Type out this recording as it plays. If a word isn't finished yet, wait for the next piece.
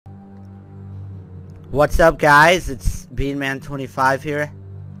What's up, guys? It's BeanMan25 here,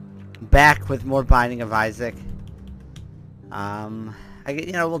 back with more Binding of Isaac.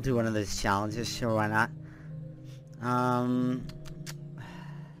 We'll do one of those challenges. Sure, why not?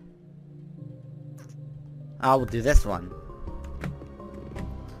 We'll do this one.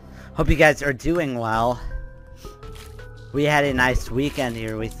 Hope you guys are doing well. We had a nice weekend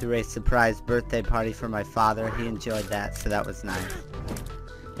here. We threw a surprise birthday party for my father. He enjoyed that, so that was nice.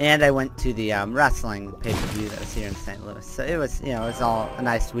 And I went to the wrestling pay-per-view that was here in St. Louis. So it was, it was all a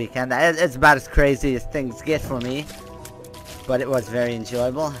nice weekend. It's about as crazy as things get for me, but it was very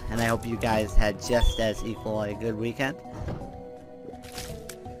enjoyable, and I hope you guys had just as equal a good weekend.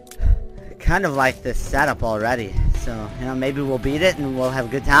 Kind of like this setup already, so maybe we'll beat it and we'll have a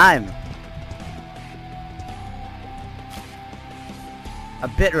good time. A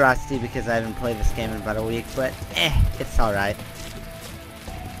bit rusty because I haven't played this game in about a week, but it's alright.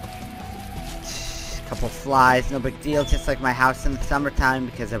 Couple flies, no big deal, just like my house in the summertime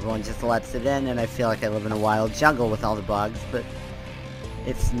because everyone just lets it in and I feel like I live in a wild jungle with all the bugs, but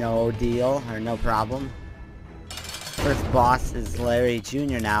it's no deal or no problem. First boss is Larry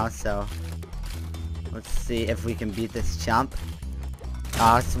Jr. now, so let's see if we can beat this chump.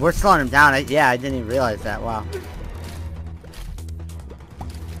 We're slowing him down. I didn't even realize that. Wow.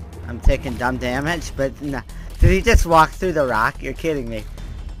 I'm taking dumb damage, but nah. Did he just walk through the rock? You're kidding me.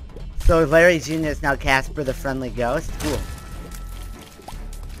 So Larry Jr. is now Casper the Friendly Ghost? Cool.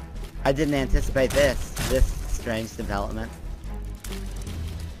 I didn't anticipate this strange development.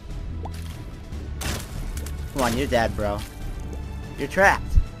 Come on, you're dead, bro. You're trapped.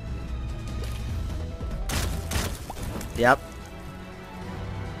 Yep.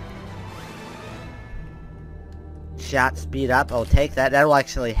 Shot speed up. Oh, take that. That'll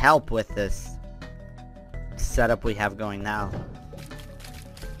actually help with this setup we have going now.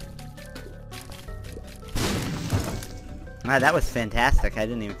 Wow, that was fantastic. I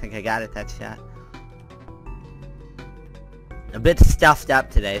didn't even think I got it, that shot. A bit stuffed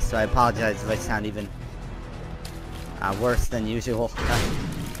up today, so I apologize if I sound even worse than usual.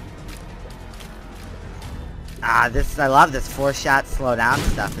 I love this 4-shot slow down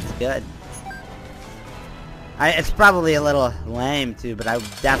stuff. It's good. It's probably a little lame too, but I'm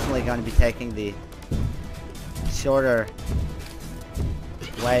definitely going to be taking the shorter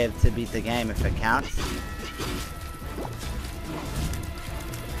way to beat the game if it counts.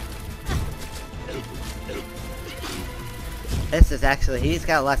 This is actually, he's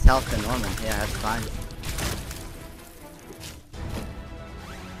got less health than Norman. Yeah, that's fine.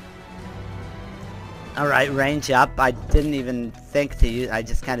 Alright, range up. I didn't even think to use, I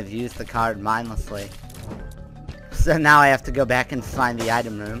just kind of used the card mindlessly. So now I have to go back and find the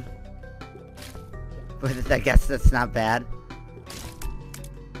item room. But I guess that's not bad.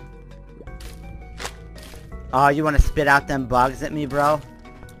 Oh, you want to spit out them bugs at me, bro?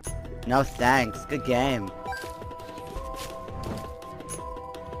 No thanks. Good game.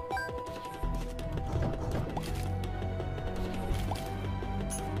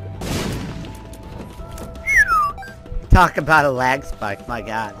 Talk about a lag spike, my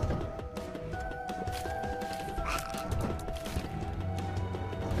god.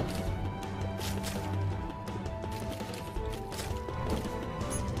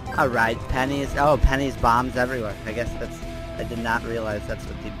 Alright, pennies. Oh, pennies, bombs everywhere. I guess I did not realize that's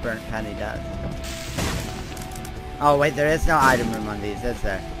what the burnt penny does. Oh wait, there is no item room on these, is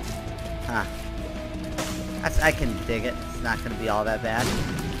there? Huh. I can dig it. It's not gonna be all that bad.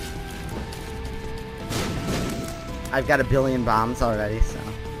 I've got 1 billion bombs already, so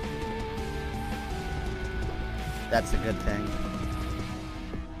that's a good thing.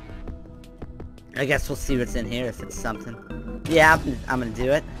 I guess we'll see what's in here if it's something. Yeah, I'm gonna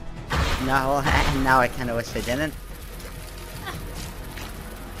do it. No, now I kinda wish I didn't.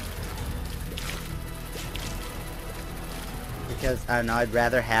 Because, I don't know, I'd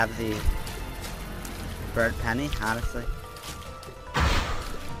rather have the burnt penny, honestly.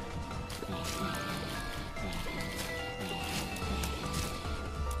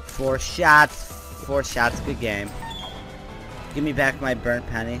 Four shots, good game. Give me back my burnt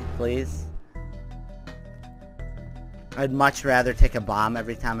penny, please. I'd much rather take a bomb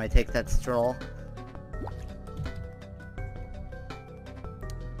every time I take that stroll.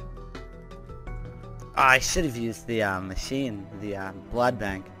 Oh, I should have used the machine, the blood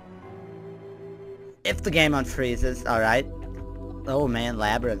bank. If the game unfreezes, alright. Oh man,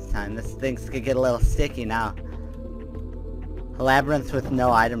 labyrinth time. This thing's gonna get a little sticky now. A labyrinth with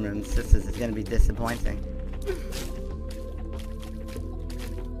no item rooms. This is gonna be disappointing.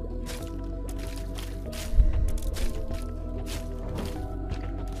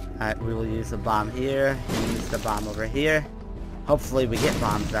 Alright, we will use a bomb here, and use the bomb over here. Hopefully we get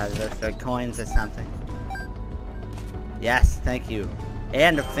bombs out of this, or coins or something. Yes, thank you.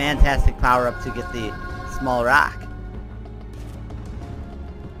 And a fantastic power-up to get the small rock.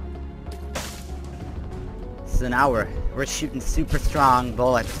 So now we're shooting super strong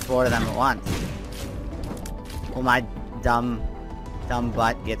bullets, 4 of them at once. Well, my dumb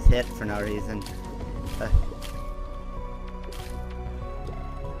butt gets hit for no reason.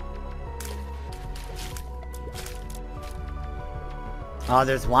 Oh,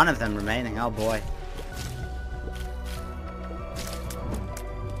 there's one of them remaining. Oh boy.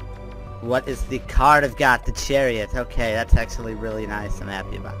 What is the card I've got? The chariot. Okay, that's actually really nice. I'm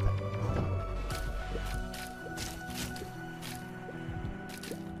happy about that.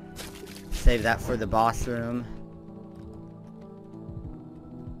 Save that for the boss room.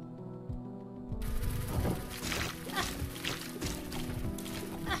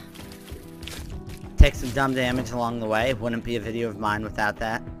 Take some dumb damage along the way. Wouldn't be a video of mine without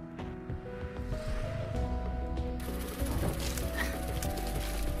that.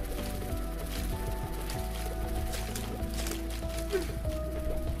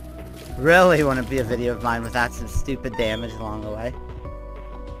 Really wouldn't be a video of mine without some stupid damage along the way.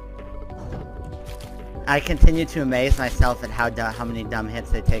 I continue to amaze myself at how many dumb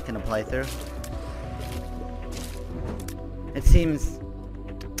hits they take in a playthrough. It seems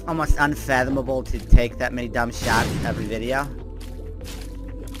almost unfathomable to take that many dumb shots every video.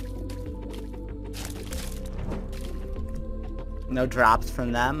 No drops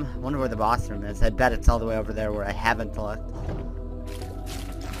from them. I wonder where the boss room is. I bet it's all the way over there where I haven't looked.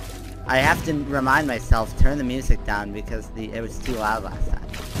 I have to remind myself, turn the music down because it was too loud last time.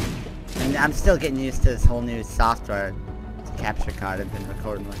 And I'm still getting used to this whole new software capture card I've been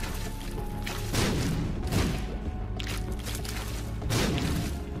recording with.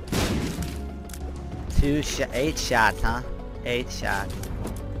 8 shots, huh? 8 shots.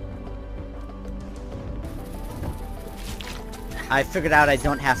 I figured out I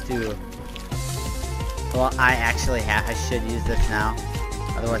don't have to... Well, I should use this now.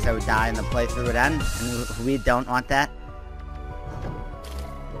 Otherwise I would die and the playthrough would end. And we don't want that.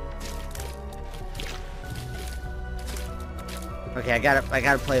 Okay, I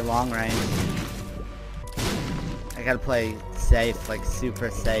gotta play long range. I gotta play safe, like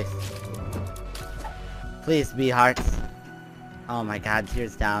super safe. Please be hearts. Oh my god,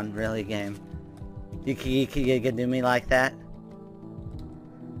 tears down. Really, game. You can do me like that?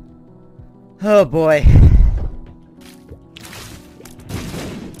 Oh boy.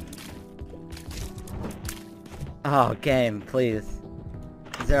 Oh, game, please.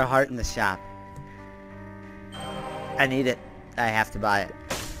 Is there a heart in the shop? I need it. I have to buy it.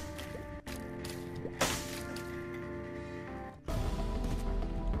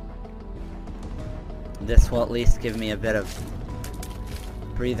 This will at least give me a bit of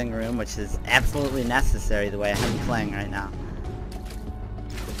breathing room, which is absolutely necessary the way I'm playing right now.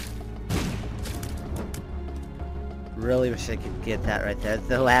 Really wish I could get that right there.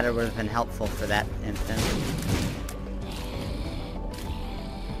 The ladder would have been helpful for that instance.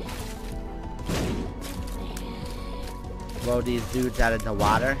 Blow these dudes out of the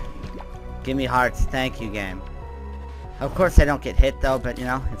water. Give me hearts. Thank you, game. Of course I don't get hit though, but you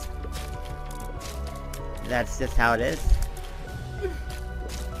know, that's just how it is.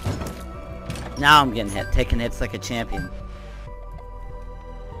 Now I'm getting hit. Taking hits like a champion.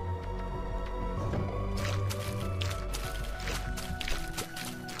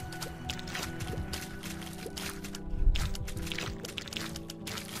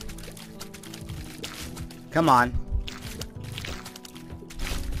 Come on.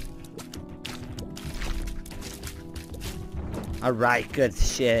 Alright, good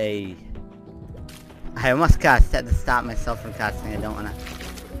shit. I almost cussed. Had to stop myself from cussing. I don't want to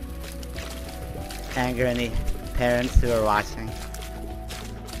anger any parents who are watching.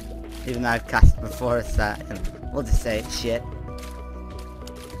 Even though I've cussed before, so we'll just say shit.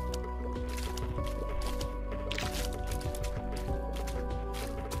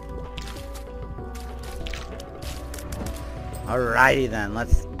 Alrighty then,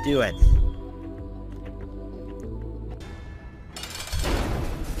 let's do it.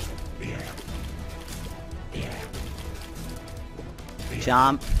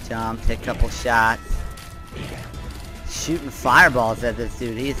 Jump, jump, take a couple shots. Shooting fireballs at this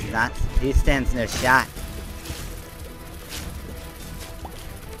dude, he stands no shot.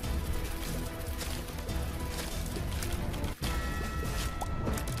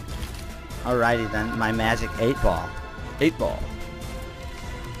 Alrighty then, my magic 8-ball. 8-ball.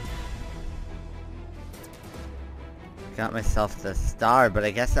 Got myself the star, but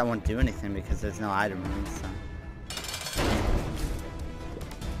I guess that won't do anything because there's no item room, so.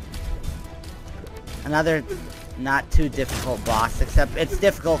 Another not too difficult boss, except it's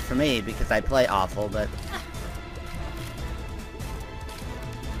difficult for me because I play awful, but...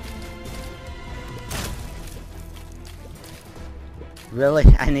 Really?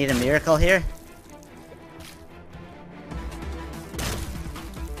 I need a miracle here?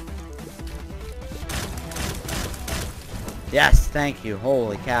 Yes, thank you.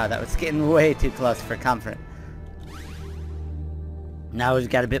 Holy cow, that was getting way too close for comfort. Now we've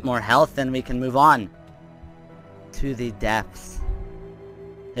got a bit more health and we can move on to the depths.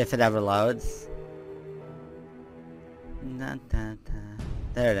 If it ever loads. Da, da, da.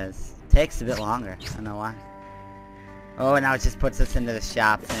 There it is. Takes a bit longer. I don't know why. Oh, and now it just puts us into the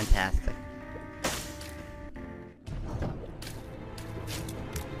shop. Fantastic.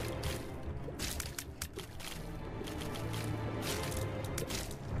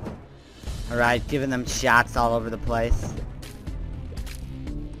 Alright, giving them shots all over the place.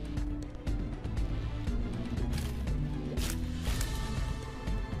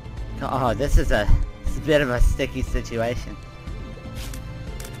 Oh, this is a bit of a sticky situation.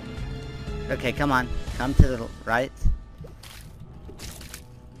 Okay, come on. Come to the right.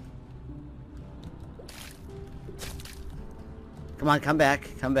 Come on, come back.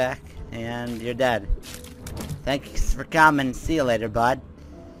 Come back. And you're dead. Thanks for coming. See you later, bud.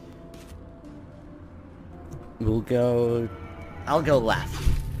 We'll go... I'll go left.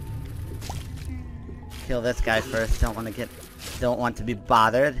 Kill this guy first. Don't want to be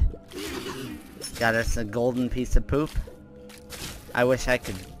bothered. Got us a golden piece of poop. I wish I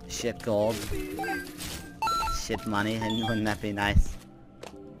could shit gold. Shit money, and wouldn't that be nice?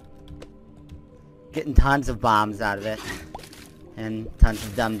 Getting tons of bombs out of it. And tons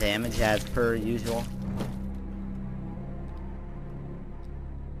of dumb damage as per usual.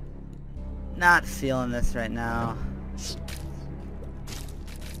 Not feeling this right now.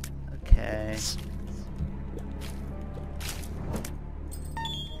 Okay.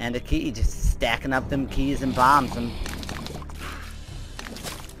 And a key, just stacking up them keys and bombs. And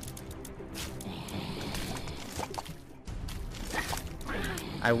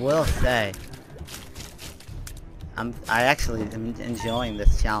I will say, I actually am enjoying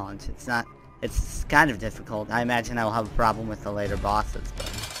this challenge. It's kind of difficult. I imagine I will have a problem with the later bosses, but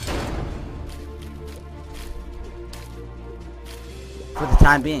for the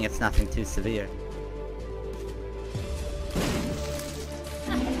time being, it's nothing too severe.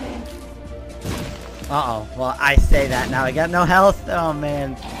 Uh-oh. Well, I say that now. I got no health. Oh,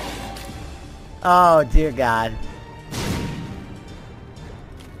 man. Oh, dear God.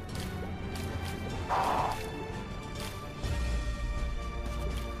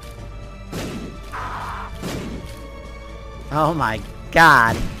 Oh, my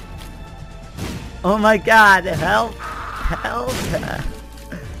God. Oh, my God. Help. Help.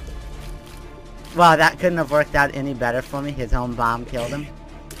 Wow, that couldn't have worked out any better for me. His own bomb killed him.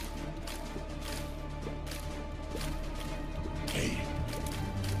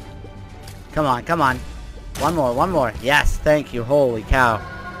 Come on, come on. One more, one more. Yes, thank you. Holy cow.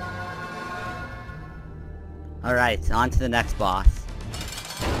 Alright, on to the next boss.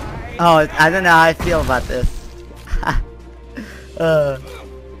 Oh, I don't know how I feel about this.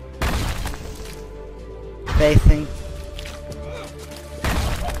 Facing.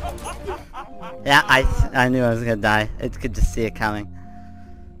 Yeah, I knew I was gonna die. It's good to see it coming.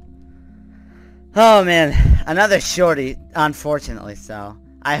 Oh man, another shorty, unfortunately so.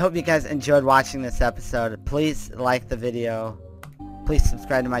 I hope you guys enjoyed watching this episode. Please like the video. Please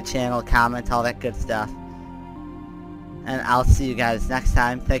subscribe to my channel, comment, all that good stuff. And I'll see you guys next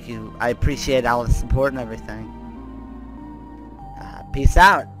time. Thank you. I appreciate all the support and everything. Peace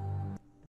out.